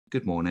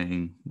Good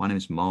morning. My name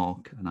is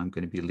Mark, and I'm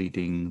going to be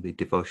leading the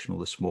devotional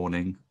this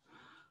morning.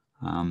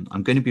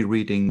 I'm going to be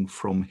reading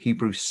from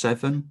Hebrews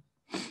 7,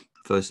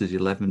 verses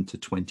 11 to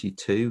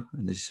 22,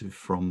 and this is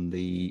from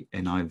the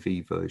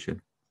NIV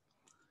version.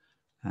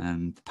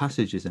 And the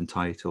passage is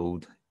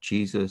entitled,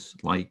 Jesus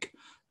like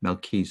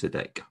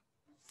Melchizedek.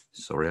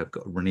 Sorry, I've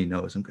got a runny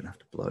nose. I'm going to have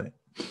to blow it.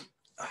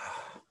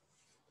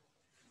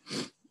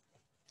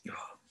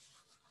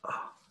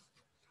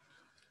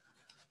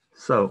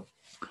 So,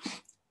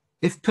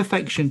 if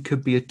perfection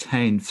could be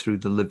attained through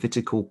the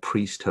Levitical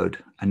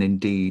priesthood, and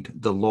indeed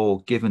the law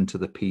given to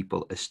the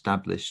people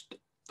established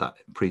that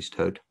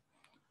priesthood,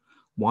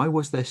 why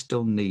was there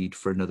still need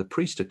for another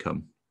priest to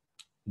come,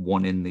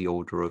 one in the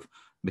order of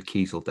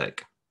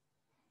Melchizedek,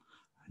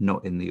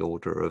 not in the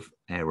order of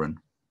Aaron?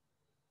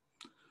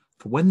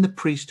 For when the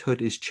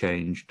priesthood is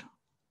changed,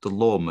 the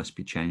law must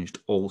be changed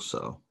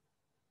also.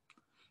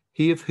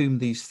 He of whom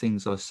these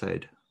things are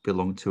said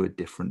belonged to a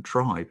different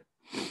tribe,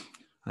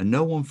 and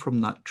no one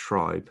from that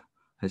tribe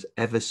has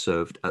ever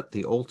served at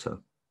the altar.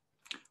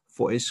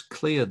 For it is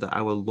clear that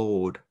our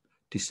Lord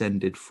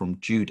descended from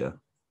Judah,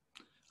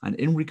 and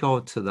in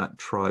regard to that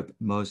tribe,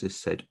 Moses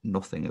said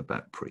nothing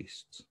about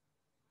priests.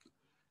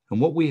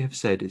 And what we have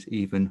said is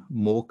even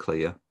more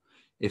clear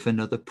if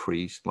another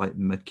priest like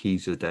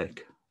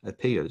Melchizedek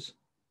appears,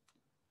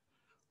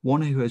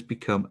 one who has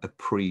become a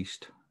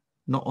priest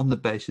not on the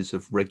basis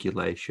of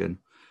regulation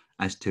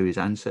as to his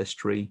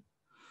ancestry,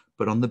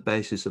 but on the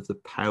basis of the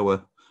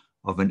power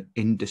of an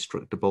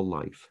indestructible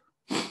life.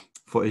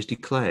 For it is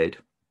declared,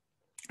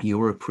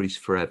 you are a priest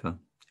forever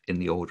in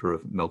the order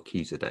of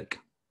Melchizedek.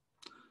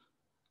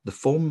 The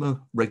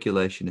former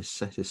regulation is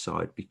set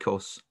aside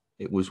because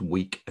it was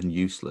weak and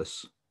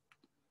useless.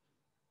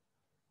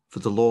 For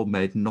the law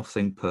made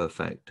nothing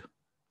perfect,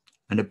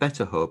 and a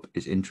better hope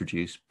is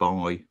introduced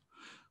by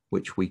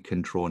which we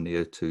can draw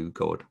near to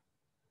God.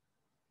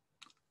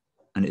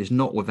 And it is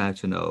not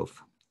without an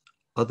oath.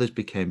 Others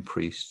became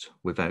priests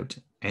without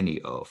any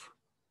oath.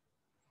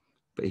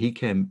 But he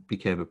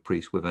became a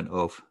priest with an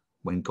oath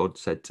when God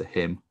said to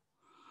him,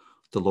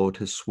 the Lord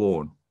has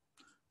sworn,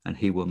 and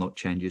he will not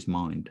change his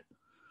mind.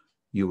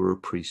 You are a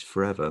priest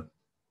forever.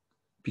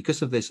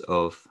 Because of this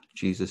oath,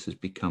 Jesus has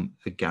become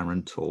a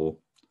guarantor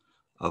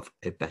of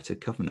a better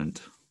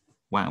covenant.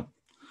 Wow.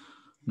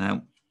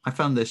 Now, I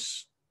found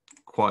this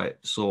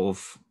quite sort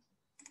of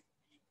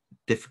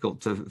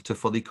difficult to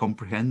fully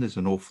comprehend. There's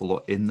an awful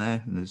lot in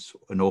there, and there's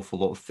an awful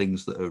lot of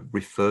things that are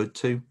referred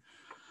to.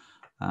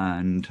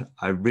 And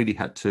I really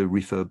had to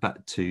refer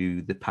back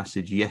to the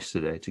passage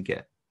yesterday to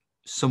get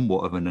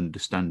somewhat of an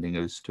understanding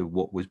as to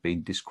what was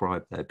being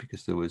described there,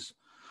 because there was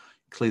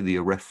clearly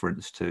a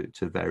reference to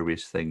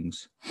various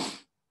things.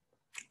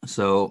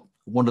 So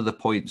one of the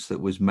points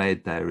that was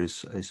made there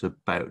is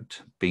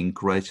about being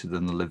greater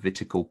than the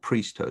Levitical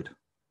priesthood.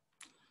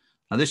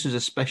 Now, this is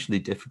especially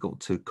difficult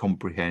to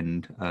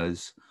comprehend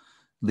as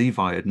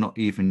Levi had not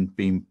even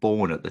been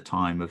born at the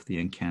time of the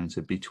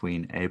encounter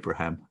between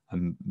Abraham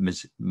and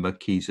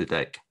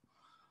Melchizedek,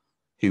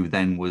 who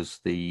then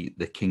was the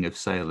king of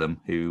Salem,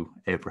 who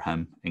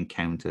Abraham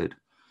encountered.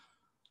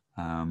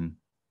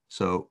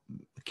 So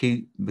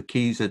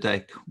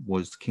Melchizedek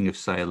was king of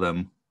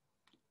Salem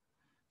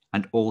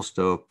and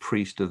also a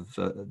priest of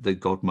the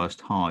God Most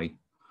High,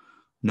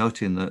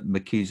 noting that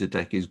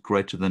Melchizedek is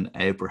greater than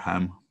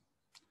Abraham,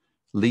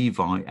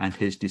 Levi, and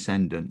his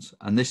descendants.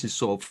 And this is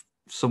sort of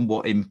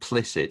somewhat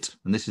implicit,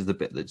 and this is the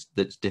bit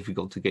that's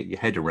difficult to get your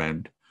head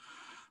around,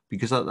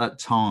 because at that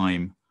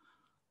time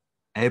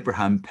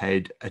Abraham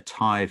paid a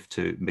tithe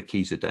to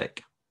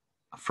Melchizedek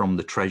from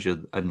the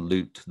treasure and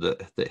loot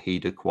that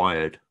he'd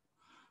acquired,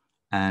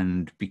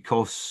 and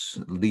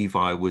because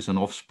Levi was an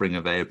offspring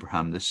of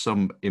Abraham, there's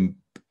some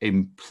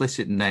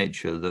implicit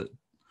nature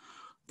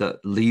that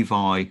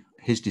Levi,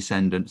 his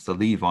descendants, the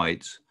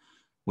Levites,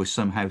 were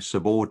somehow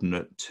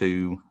subordinate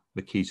to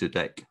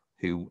Melchizedek,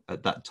 who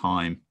at that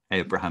time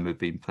Abraham had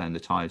been paying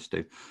the tithes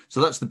to.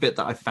 So that's the bit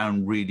that I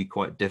found really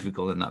quite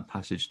difficult in that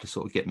passage to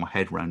sort of get my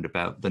head around,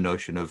 about the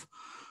notion of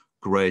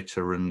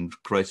greater and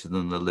greater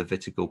than the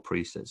Levitical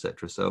priest,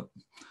 etc. So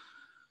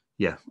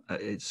yeah,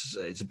 it's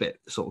a bit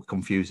sort of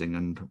confusing,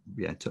 and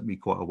yeah, it took me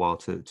quite a while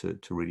to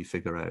really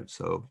figure out.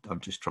 So I'm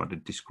just trying to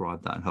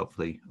describe that, and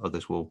hopefully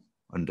others will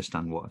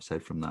understand what I've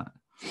said from that.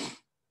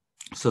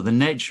 So the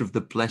nature of the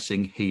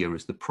blessing here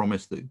is the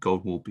promise that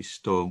God will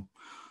bestow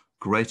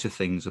greater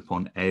things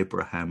upon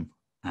Abraham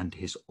and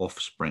his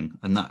offspring.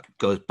 And that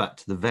goes back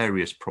to the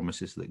various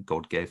promises that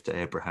God gave to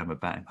Abraham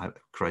about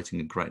creating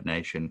a great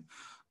nation,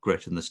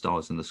 greater than the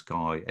stars in the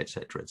sky,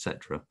 etc.,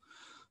 etc.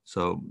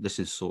 So this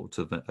is sort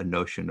of a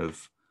notion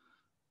of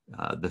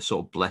the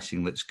sort of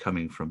blessing that's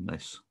coming from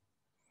this.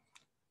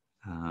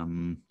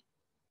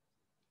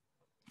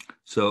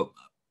 So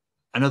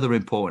another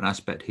important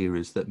aspect here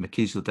is that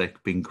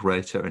Melchizedek being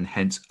greater and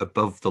hence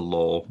above the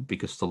law,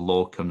 because the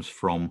law comes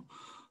from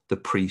the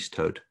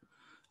priesthood.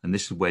 And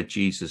this is where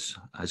Jesus,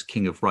 as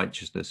King of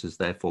Righteousness, has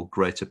therefore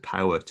greater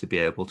power to be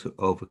able to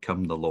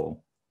overcome the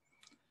law.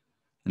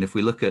 And if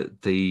we look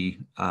at the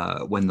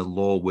when the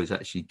law was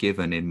actually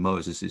given in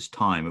Moses'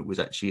 time, it was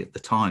actually at the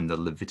time the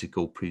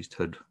Levitical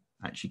priesthood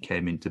actually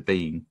came into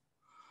being.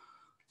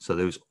 So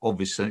there was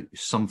obviously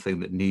something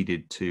that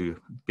needed to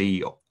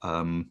be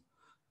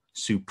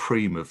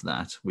supreme of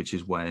that, which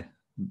is where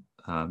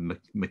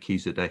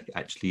Melchizedek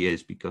actually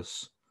is,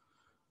 because,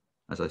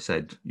 as I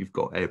said, you've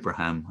got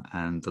Abraham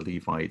and the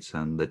Levites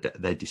and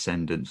their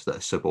descendants that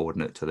are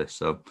subordinate to this.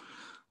 So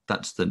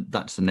that's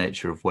the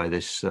nature of where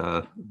this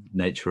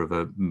nature of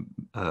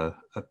a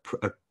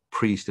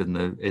priest in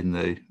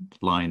the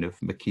line of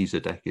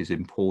Melchizedek is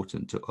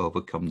important to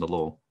overcome the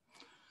law.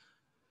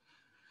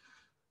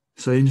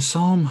 So in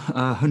Psalm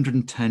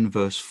 110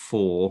 verse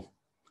 4,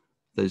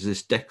 there's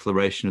this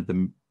declaration of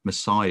the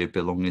Messiah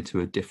belonging to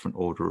a different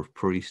order of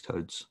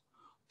priesthoods.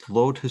 The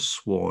Lord has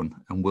sworn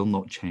and will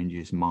not change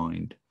his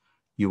mind.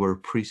 You are a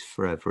priest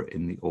forever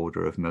in the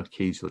order of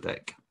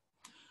Melchizedek.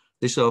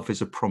 This oath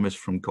is a promise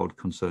from God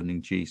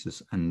concerning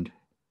Jesus and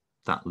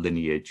that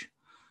lineage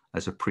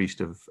as a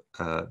priest of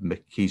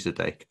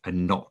Melchizedek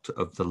and not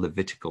of the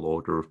Levitical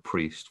order of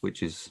priests,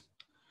 which is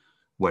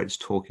where it's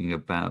talking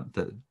about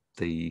the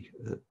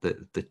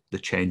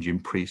change in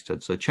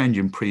priesthood. So change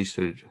in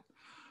priesthood,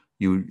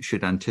 you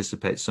should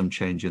anticipate some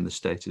change in the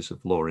status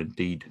of law.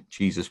 Indeed,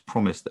 Jesus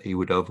promised that he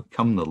would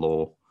overcome the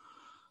law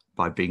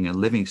by being a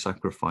living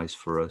sacrifice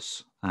for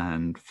us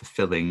and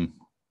fulfilling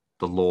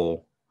the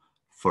law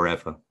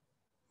forever.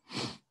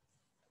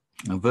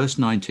 Now, verse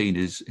 19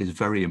 is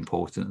very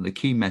important. And the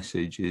key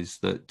message is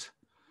that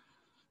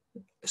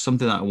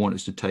something that I want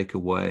us to take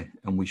away,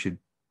 and we should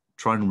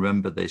try and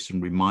remember this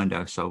and remind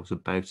ourselves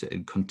about it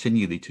and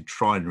continually to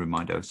try and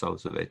remind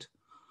ourselves of it.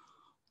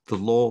 The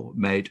law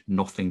made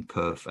nothing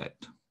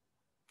perfect.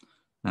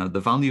 Now, the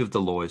value of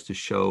the law is to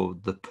show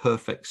the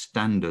perfect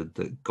standard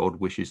that God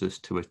wishes us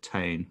to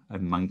attain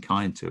and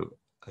mankind to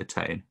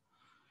attain.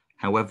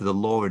 However, the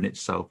law in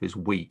itself is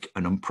weak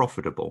and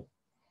unprofitable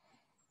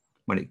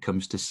when it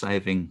comes to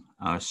saving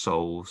our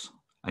souls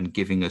and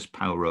giving us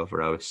power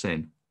over our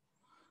sin.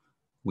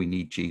 We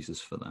need Jesus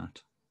for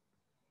that.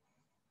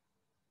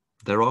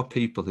 There are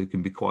people who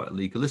can be quite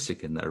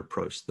legalistic in their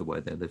approach to the way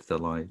they live their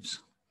lives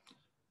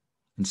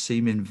and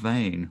seem in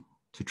vain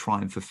to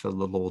try and fulfill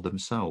the law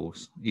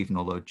themselves, even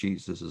although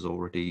Jesus has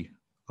already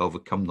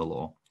overcome the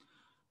law.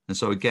 And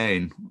so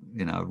again,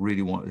 I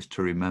really want us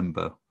to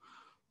remember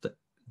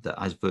that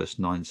as verse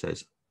 9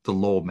 says, the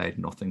law made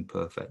nothing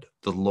perfect.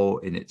 The law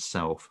in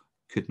itself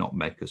could not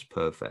make us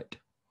perfect.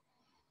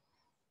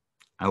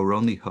 Our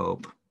only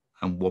hope,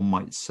 and one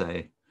might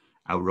say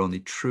our only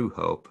true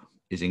hope,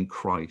 is in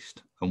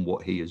Christ and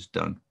what he has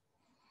done.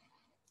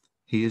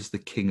 He is the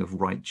King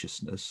of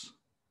righteousness,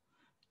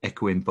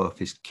 echoing both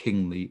his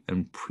kingly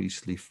and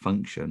priestly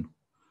function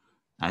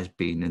as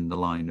being in the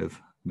line of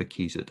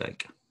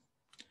Melchizedek.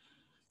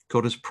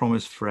 God has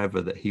promised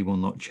forever that he will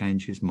not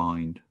change his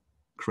mind,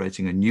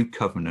 creating a new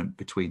covenant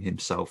between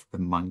himself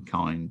and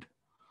mankind,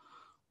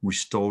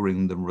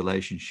 restoring the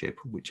relationship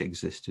which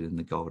existed in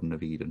the Garden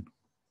of Eden.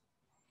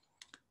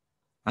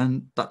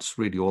 And that's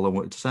really all I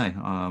wanted to say.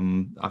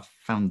 I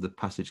found the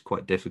passage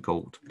quite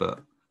difficult,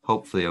 but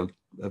hopefully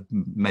I've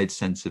made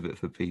sense of it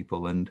for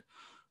people. And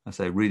I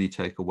say, really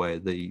take away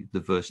the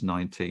verse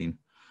 19,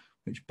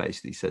 which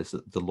basically says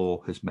that the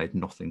law has made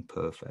nothing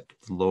perfect.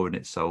 The law in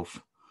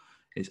itself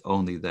is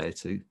only there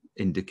to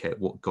indicate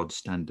what God's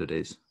standard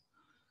is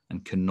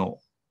and cannot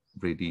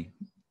really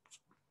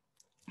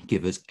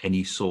give us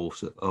any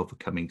source of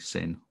overcoming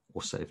sin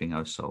or saving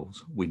our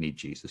souls. We need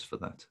Jesus for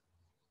that.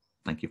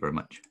 Thank you very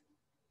much.